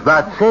tables,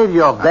 but save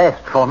your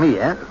best for me,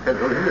 eh?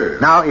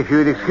 Now, if you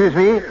would excuse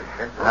me,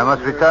 I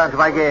must return to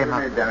my game.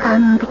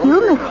 And you,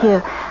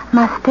 monsieur,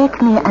 must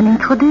take me and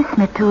introduce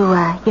me to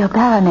your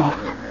Baroness.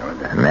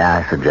 May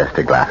I suggest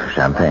a glass of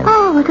champagne?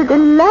 Oh, what a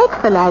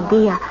delightful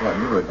idea.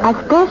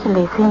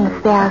 Especially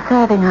since they are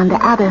serving on the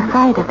other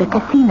side of the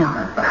casino.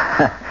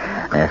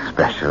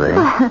 Especially.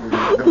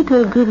 It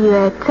will give you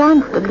a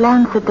chance to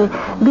glance at the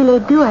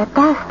billet doux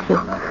past you,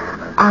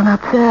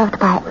 unobserved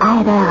by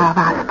either of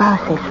our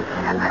spouses.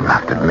 I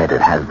must admit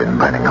it has been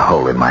burning a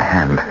hole in my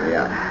hand.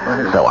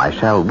 So I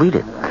shall read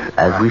it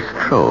as we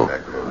stroll,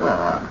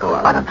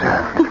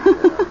 unobserved,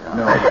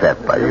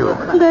 except by you.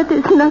 That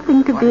is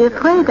nothing to be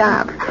afraid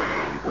of,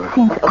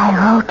 since I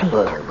wrote it.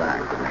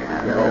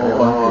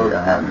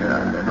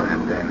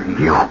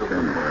 You.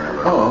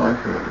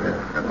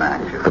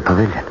 The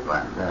pavilion.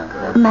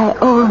 My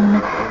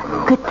own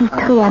Petit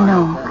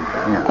Trianon,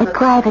 a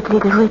private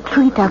little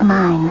retreat of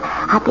mine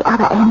at the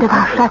other end of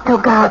our chateau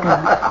garden.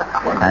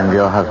 And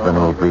your husband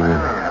will be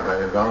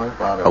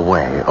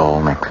away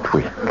all next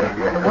week.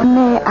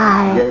 May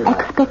I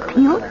expect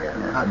you?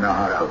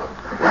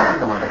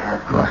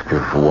 Most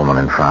beautiful woman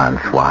in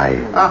France. Why,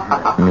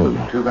 me?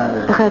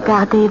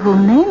 Regardez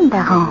vous-même,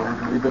 Baron.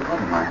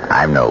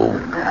 I'm no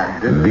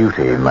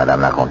beauty,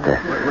 Madame la Comtesse.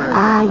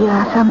 Ah, you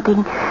are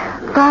something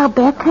far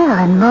better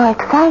and more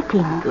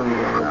exciting.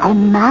 A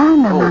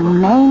man among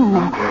men.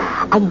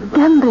 A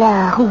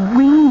gambler who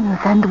wins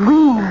and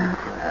wins.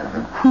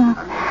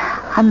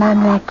 A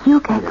man like you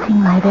gets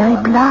in my very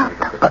blood.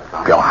 But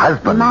your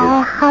husband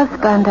My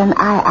husband and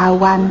I are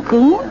one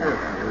thing.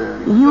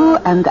 You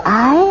and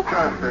I,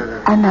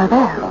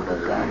 another.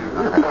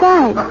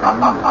 Besides,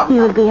 he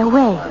will be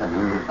away.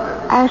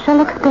 I shall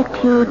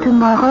expect you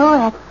tomorrow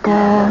at,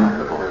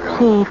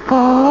 say,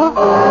 4.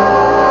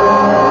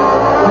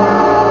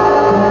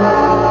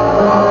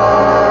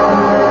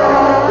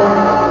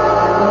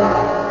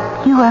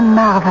 You are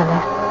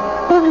marvelous.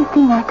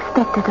 Everything I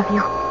expected of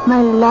you.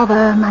 My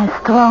lover, my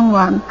strong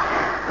one.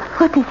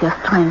 What is your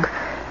strength?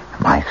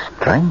 My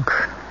strength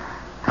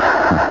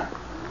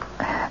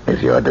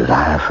is your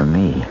desire for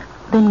me.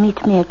 Then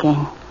meet me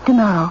again.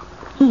 Tomorrow.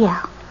 Here.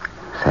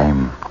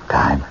 Same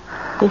time.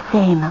 The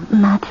same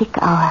magic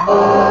hour.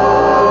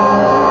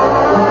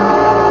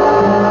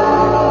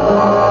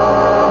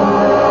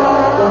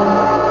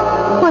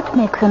 What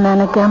makes a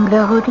man a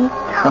gambler, Rudy?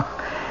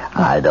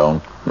 I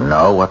don't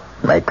know what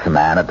makes a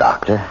man a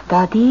doctor.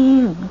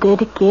 Study,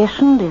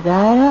 dedication,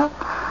 desire.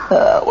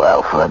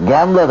 Well, for a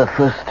gambler, the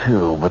first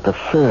two, but the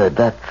third,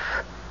 that's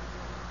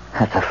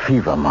a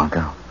fever,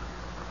 Margot.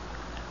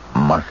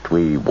 Must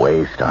we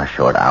waste our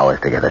short hours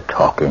together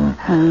talking?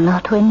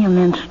 Not when you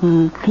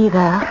mention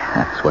fever.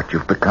 That's what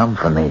you've become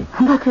for me.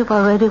 But you've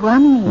already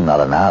won me. Not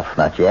enough,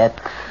 not yet.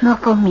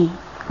 Not for me.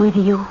 With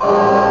you.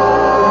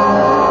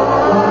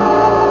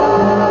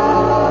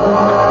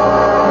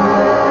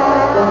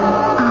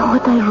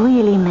 What I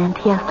really meant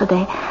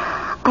yesterday,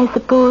 I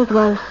suppose,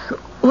 was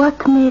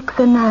what makes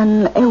a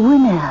man a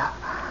winner.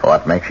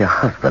 What makes your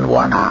husband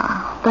one?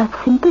 That's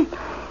simple.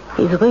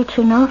 He's rich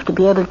enough to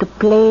be able to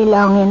play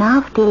long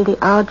enough till the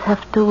odds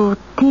have to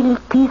tilt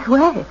his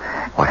way.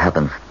 What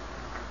happens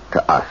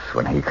to us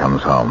when he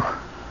comes home?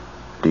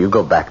 Do you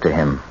go back to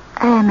him?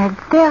 I am a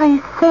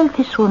very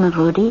selfish woman,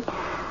 Rudy.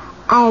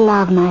 I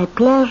love my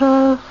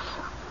pleasures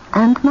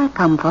and my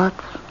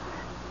comforts.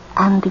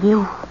 And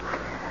you.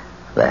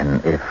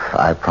 Then if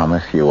I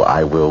promise you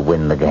I will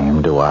win the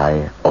game, do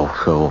I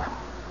also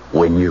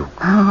win you?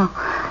 Oh,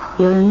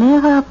 you'll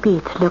never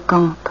beat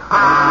Lecomte.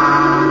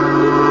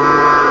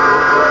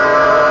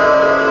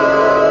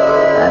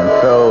 And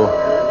so,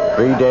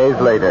 3 days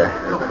later,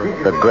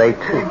 the great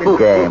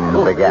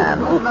game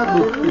began.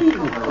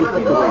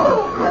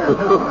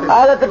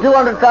 I let the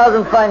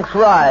 200,000 francs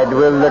ride.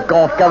 Will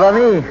Lecomte cover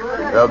me?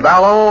 The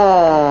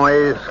Baron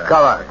is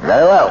covered.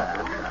 Very well.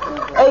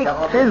 H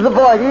is the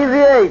point. Easy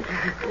H.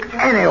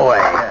 Anyway.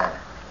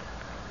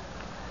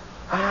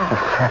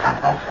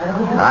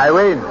 I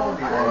win.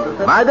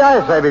 My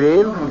dice, I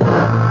believe.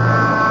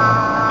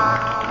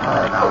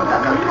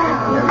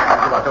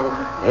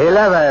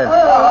 11.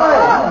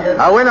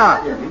 A winner.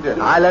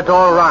 I let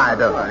all ride.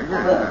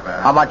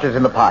 How much is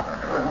in the pot?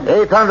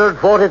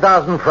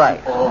 840,000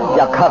 francs.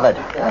 You're covered.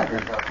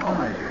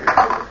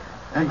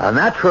 A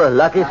natural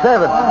lucky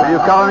 7. Will you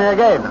cover me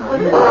again?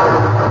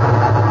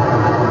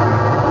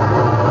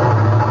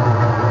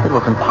 It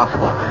was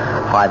impossible.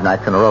 5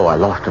 nights in a row I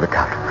lost to the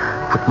Count.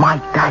 With my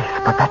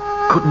dice, but that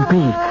couldn't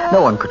be.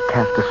 No one could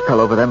cast a spell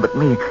over them but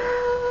me.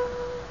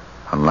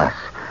 Unless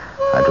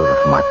I drew them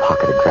from my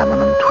pocket,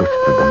 examined them,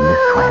 twisted them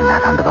this way and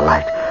that under the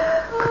light.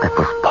 But that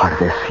was part of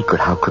their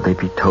secret. How could they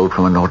be told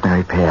from an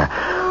ordinary pair?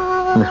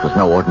 And this was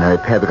no ordinary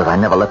pair because I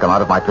never let them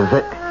out of my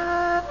possession.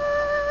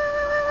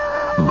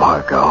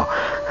 Margot,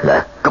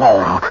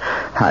 Lecomte.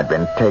 I'd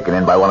been taken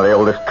in by one of the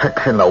oldest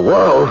tricks in the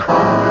world.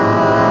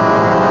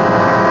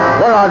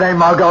 Where are they,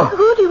 Margot?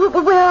 Rudy,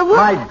 where?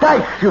 My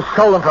dice! You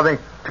stole them from me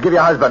to give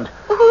your husband.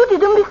 Rudy,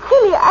 don't be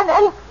silly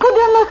and put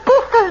down those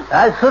pistols.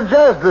 I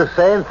suggest the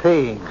same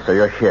thing. So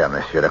you're here,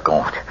 Monsieur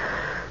Lecomte.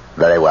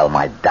 Very well,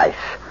 my dice.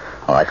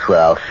 Oh, I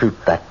swear I'll shoot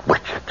that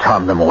witch that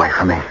charmed them away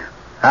from me.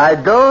 I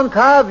don't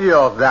have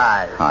your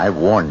dice. I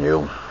warn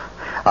you.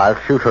 I'll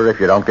shoot her if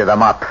you don't give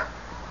them up.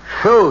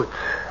 Shoot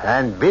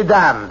and be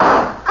damned.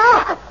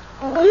 Ah,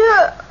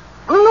 Dieu.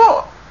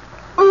 No.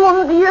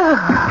 Mon Dieu.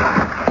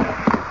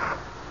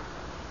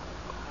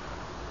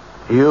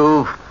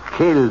 You've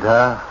killed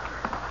her.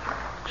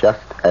 Just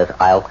as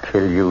I'll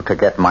kill you to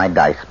get my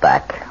dice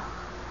back.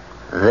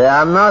 They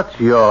are not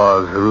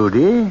yours,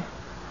 Rudy.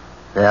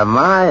 They are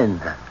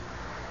mine.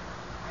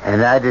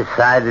 and I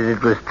decided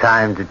it was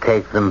time to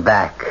take them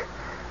back.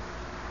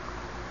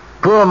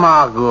 Poor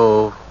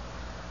Margot.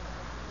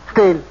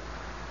 Still,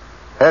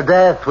 her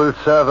death will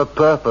serve a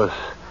purpose.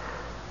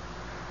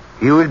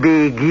 You will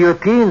be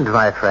guillotined,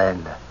 my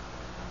friend.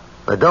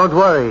 But don't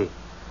worry.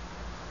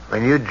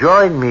 When you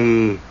join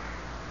me,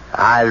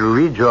 I'll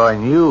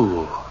rejoin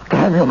you.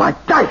 Damn you, my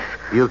dice!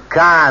 You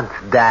can't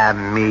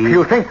damn me.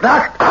 You think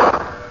not?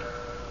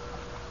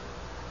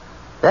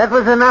 That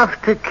was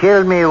enough to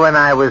kill me when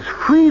I was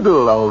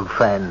Friedel, old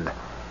friend.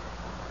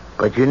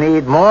 But you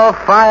need more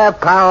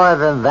firepower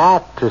than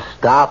that to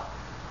stop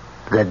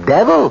the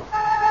devil.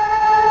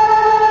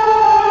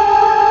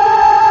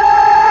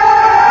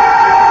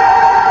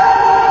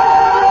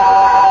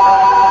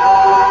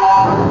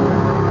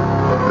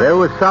 There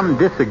was some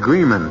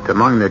disagreement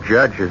among the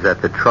judges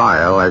at the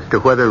trial as to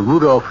whether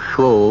Rudolf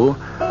Schroll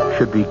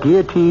should be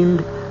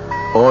guillotined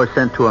or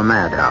sent to a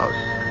madhouse.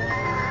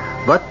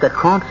 But the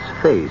Comte's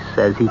face,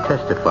 as he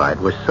testified,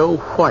 was so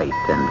white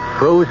and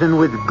frozen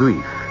with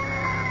grief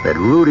that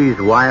Rudy's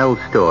wild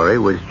story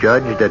was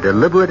judged a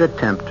deliberate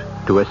attempt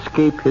to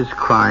escape his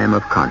crime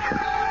of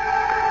conscience.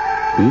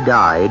 He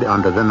died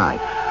under the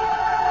knife,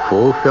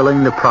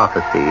 fulfilling the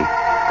prophecy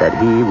that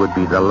he would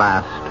be the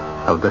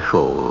last of the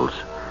Schrolls.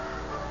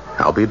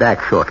 I'll be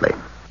back shortly.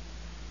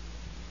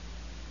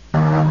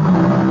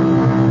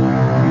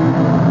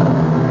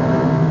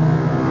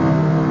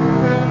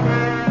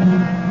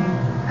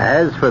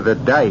 As for the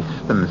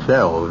dice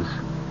themselves,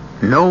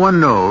 no one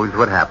knows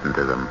what happened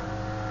to them.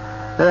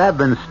 There have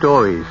been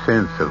stories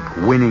since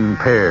of winning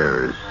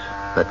pairs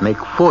that make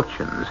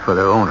fortunes for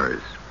their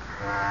owners.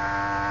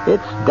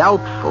 It's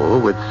doubtful,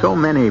 with so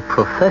many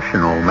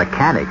professional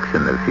mechanics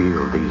in the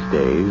field these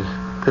days,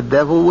 the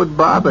devil would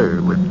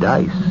bother with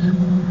dice.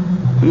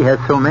 He has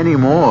so many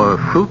more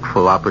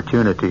fruitful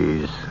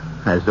opportunities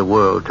as the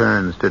world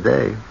turns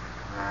today.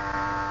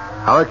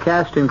 Our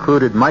cast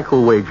included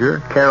Michael Wager,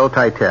 Carol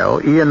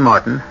Teitel, Ian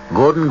Martin,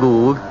 Gordon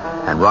Gould,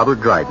 and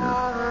Robert Dryden.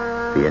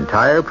 The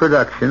entire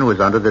production was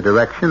under the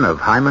direction of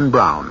Hyman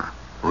Brown.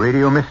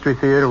 Radio Mystery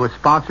Theater was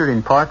sponsored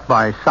in part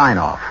by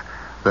Sign-Off,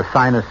 the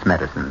sinus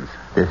medicines.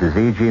 This is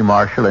E.G.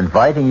 Marshall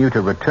inviting you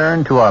to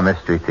return to our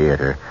Mystery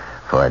Theater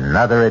for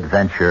another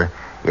adventure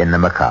in the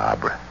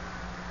macabre.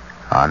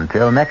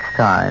 Until next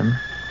time,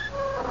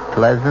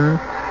 pleasant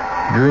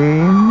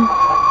dreams.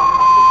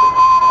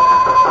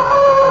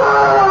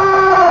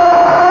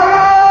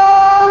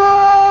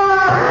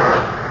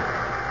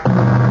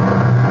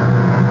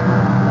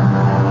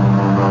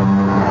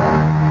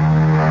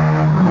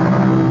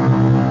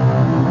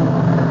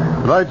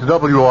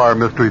 Tonight's WR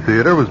Mystery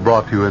Theater was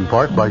brought to you in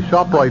part by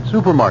ShopRite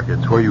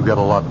Supermarkets, where you get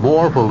a lot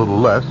more for a little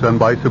less, and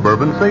by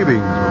Suburban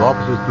Savings, with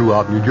offices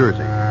throughout New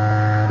Jersey.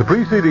 The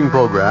preceding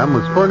program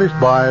was furnished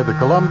by the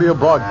Columbia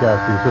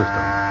Broadcasting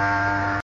System.